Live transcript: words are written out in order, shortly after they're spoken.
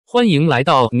欢迎来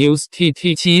到 News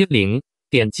TT70，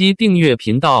点击订阅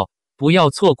频道，不要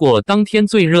错过当天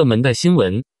最热门的新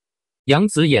闻。杨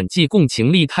紫演技共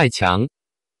情力太强，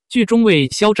剧中为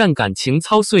肖战感情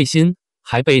操碎心，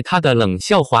还被他的冷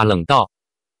笑话冷到。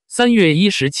3月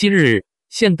17日，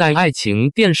现代爱情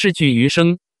电视剧《余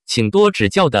生，请多指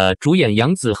教》的主演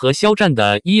杨紫和肖战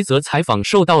的一则采访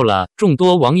受到了众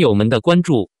多网友们的关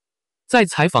注。在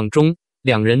采访中，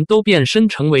两人都变身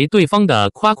成为对方的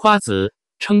夸夸子，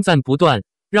称赞不断，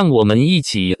让我们一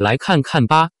起来看看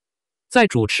吧。在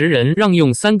主持人让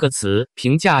用3个词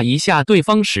评价一下对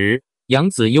方时，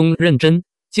杨紫用认真、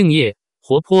敬业、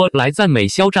活泼来赞美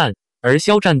肖战，而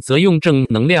肖战则用正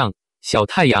能量、小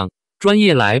太阳、专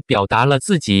业来表达了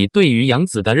自己对于杨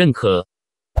紫的认可，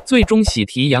最终喜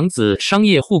提杨紫商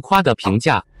业互夸的评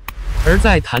价。而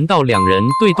在谈到两人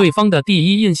对对方的第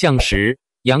一印象时，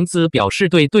杨紫表示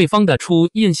对对方的初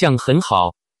印象很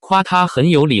好，夸他很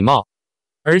有礼貌。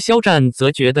而肖战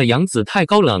则觉得杨紫太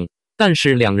高冷，但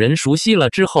是两人熟悉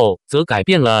了之后，则改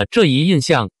变了这一印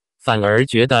象，反而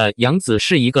觉得杨紫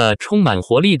是一个充满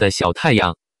活力的小太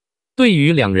阳。对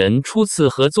于两人初次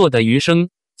合作的《余生，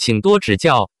请多指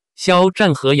教》，肖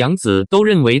战和杨紫都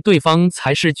认为对方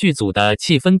才是剧组的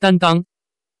气氛担当。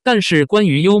但是关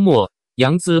于幽默，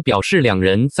杨紫表示两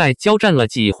人在交战了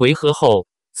几回合后，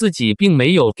自己并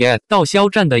没有 get 到肖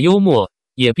战的幽默，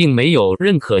也并没有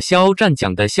认可肖战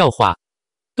讲的笑话。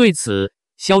对此，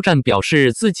肖战表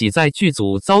示自己在剧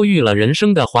组遭遇了人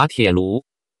生的滑铁卢。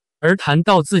而谈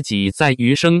到自己在《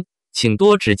余生，请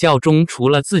多指教》中除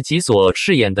了自己所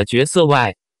饰演的角色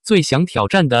外，最想挑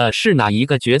战的是哪一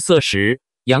个角色时，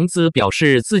杨紫表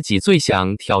示自己最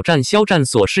想挑战肖战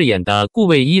所饰演的顾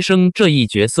问医生这一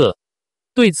角色。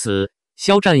对此，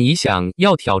肖战以想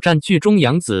要挑战剧中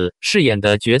杨紫饰演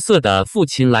的角色的父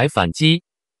亲来反击。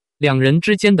两人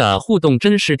之间的互动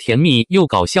真是甜蜜又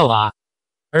搞笑啊！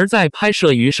而在拍摄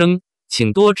《余生，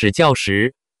请多指教》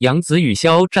时，杨紫与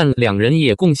肖战两人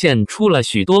也贡献出了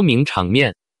许多名场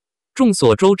面。众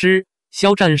所周知，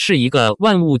肖战是一个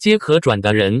万物皆可转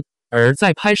的人，而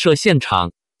在拍摄现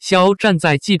场，肖战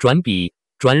在继转笔、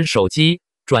转手机、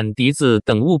转笛子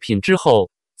等物品之后，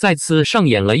再次上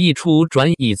演了一出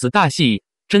转椅子大戏，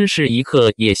真是一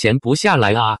刻也闲不下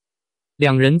来啊！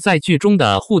两人在剧中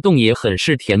的互动也很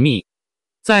是甜蜜。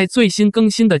在最新更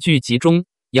新的剧集中，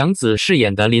杨紫饰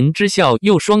演的林之孝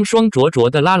又双双灼灼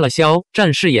地拉了肖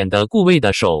战饰演的顾魏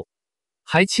的手，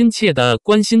还亲切地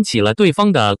关心起了对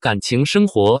方的感情生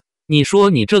活。你说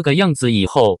你这个样子以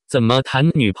后怎么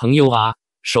谈女朋友啊？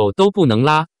手都不能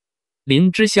拉。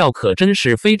林之孝可真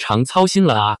是非常操心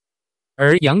了啊！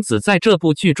而杨紫在这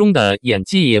部剧中的演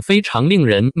技也非常令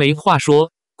人没话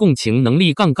说，共情能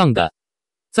力杠杠的。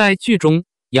在剧中，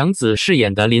杨紫饰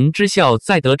演的林之孝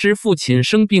在得知父亲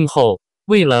生病后，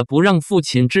为了不让父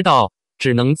亲知道，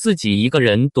只能自己一个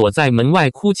人躲在门外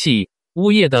哭泣，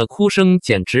呜咽的哭声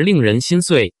简直令人心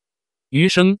碎。余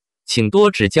生，请多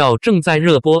指教正在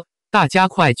热播，大家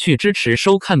快去支持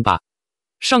收看吧！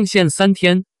上线3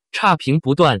天，差评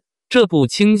不断，这部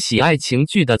轻喜爱情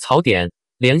剧的槽点，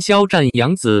连肖战、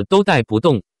杨紫都带不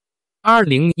动。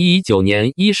2019年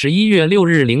11月6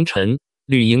日凌晨，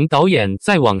吕莹导演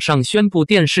在网上宣布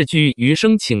电视剧《余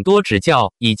生，请多指教》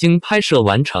已经拍摄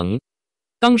完成。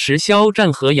当时肖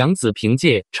战和杨紫凭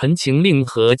借《陈情令》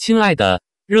和《亲爱的》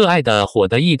热爱的火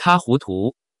得一塌糊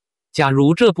涂。假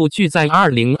如这部剧在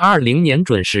2020年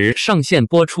准时上线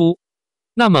播出，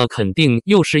那么肯定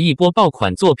又是一波爆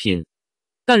款作品。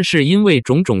但是因为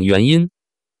种种原因，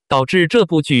导致这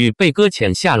部剧被搁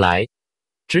浅下来。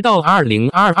直到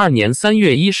2022年3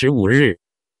月15日，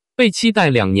被期待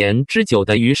2年之久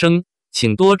的《余生，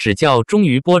请多指教》终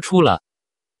于播出了。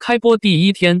开播第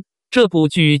一天，这部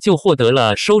剧就获得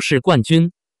了收视冠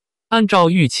军。按照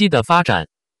预期的发展，《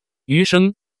余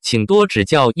生，请多指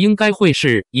教》应该会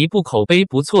是一部口碑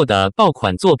不错的爆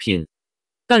款作品。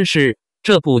但是，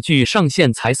这部剧上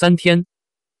线才3天，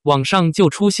网上就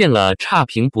出现了差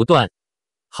评不断。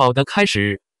好的开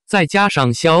始，再加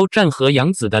上肖战和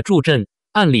杨紫的助阵，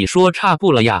按理说差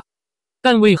不了呀，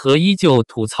但为何依旧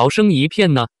吐槽声一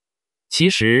片呢？其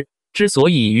实，之所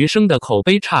以《余生》的口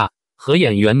碑差，和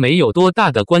演员没有多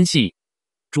大的关系，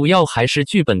主要还是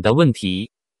剧本的问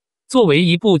题。作为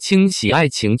一部轻喜爱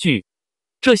情剧，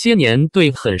这些年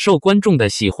对很受观众的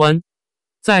喜欢，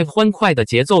在欢快的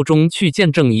节奏中去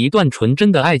见证一段纯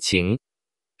真的爱情，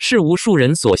是无数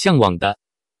人所向往的。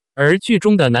而剧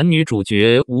中的男女主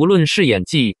角无论是演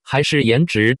技还是颜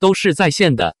值都是在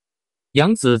线的。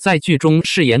杨紫在剧中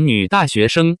饰演女大学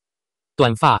生，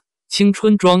短发、青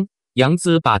春妆，杨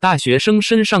紫把大学生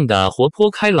身上的活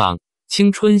泼开朗、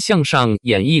青春向上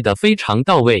演绎得非常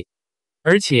到位。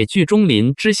而且剧中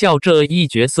林之孝这一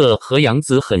角色和杨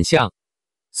紫很像，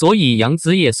所以杨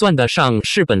紫也算得上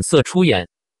是本色出演。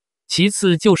其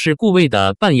次就是顾魏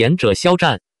的扮演者肖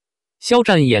战，肖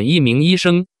战演一名医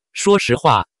生，说实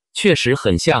话确实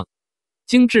很像，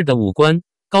精致的五官，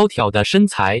高挑的身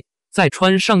材，再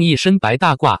穿上一身白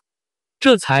大褂，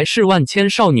这才是万千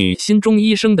少女心中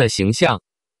医生的形象。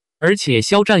而且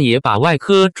肖战也把外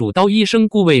科主刀医生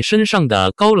顾魏身上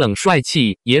的高冷帅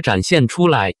气也展现出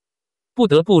来。不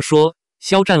得不说，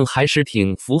肖战还是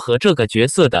挺符合这个角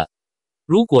色的。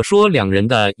如果说两人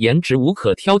的颜值无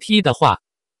可挑剔的话，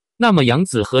那么杨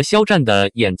紫和肖战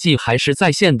的演技还是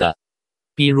在线的。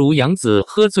比如杨紫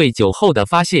喝醉酒后的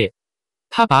发泄，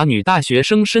她把女大学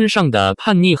生身上的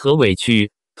叛逆和委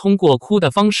屈通过哭的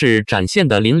方式展现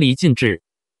得淋漓尽致，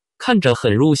看着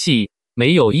很入戏，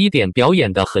没有一点表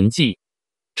演的痕迹。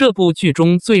这部剧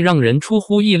中最让人出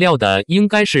乎意料的应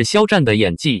该是肖战的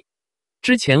演技。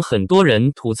之前很多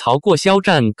人吐槽过肖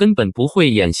战根本不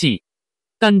会演戏，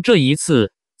但这一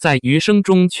次在余生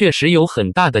中确实有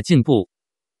很大的进步。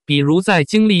比如在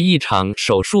经历一场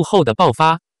手术后的爆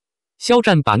发，肖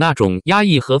战把那种压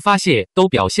抑和发泄都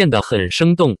表现得很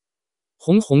生动，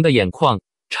红红的眼眶，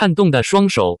颤动的双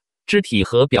手，肢体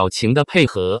和表情的配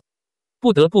合。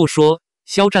不得不说，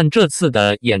肖战这次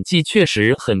的演技确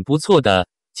实很不错的，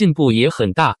进步也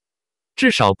很大，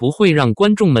至少不会让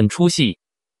观众们出戏。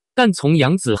但从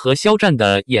杨紫和肖战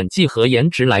的演技和颜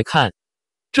值来看，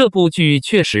这部剧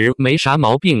确实没啥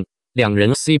毛病，两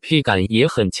人 CP 感也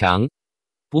很强。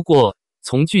不过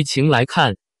从剧情来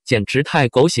看，简直太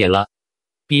狗血了。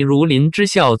比如林之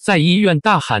孝在医院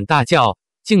大喊大叫，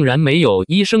竟然没有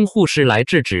医生护士来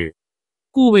制止。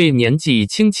顾魏年纪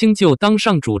轻轻就当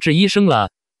上主治医生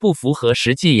了，不符合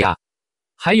实际呀。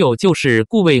还有就是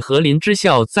顾魏和林之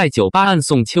孝在酒吧暗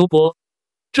送秋波，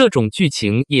这种剧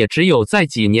情也只有在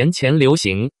几年前流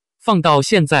行，放到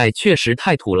现在确实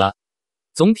太土了。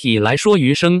总体来说，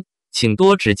余生请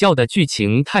多指教的剧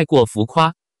情太过浮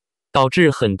夸，导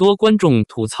致很多观众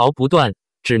吐槽不断，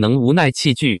只能无奈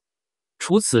弃剧。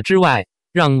除此之外，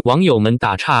让网友们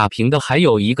打差评的还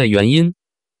有一个原因，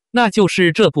那就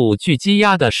是这部剧积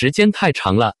压的时间太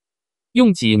长了，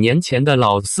用几年前的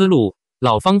老思路、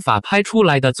老方法拍出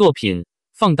来的作品，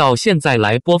放到现在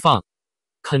来播放，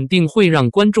肯定会让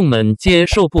观众们接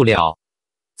受不了。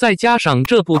再加上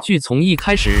这部剧从一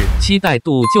开始期待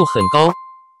度就很高，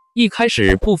一开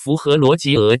始不符合逻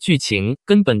辑和剧情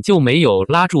根本就没有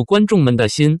拉住观众们的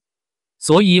心，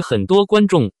所以很多观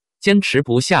众坚持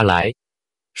不下来。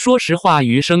说实话，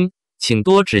余生请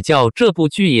多指教这部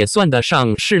剧也算得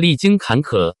上是历经坎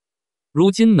坷，如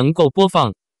今能够播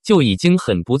放就已经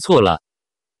很不错了。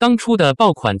当初的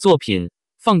爆款作品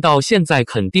放到现在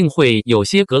肯定会有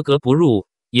些格格不入，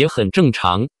也很正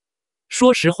常。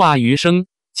说实话，余生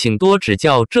请多指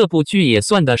教这部剧也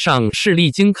算得上是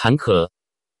历经坎坷，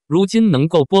如今能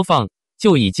够播放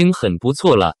就已经很不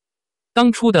错了。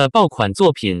当初的爆款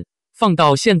作品放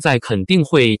到现在肯定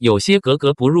会有些格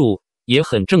格不入，也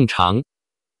很正常。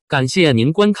感谢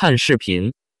您观看视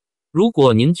频，如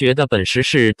果您觉得本时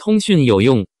事通讯有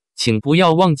用，请不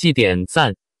要忘记点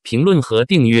赞、评论和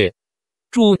订阅。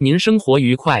祝您生活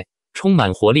愉快，充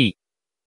满活力。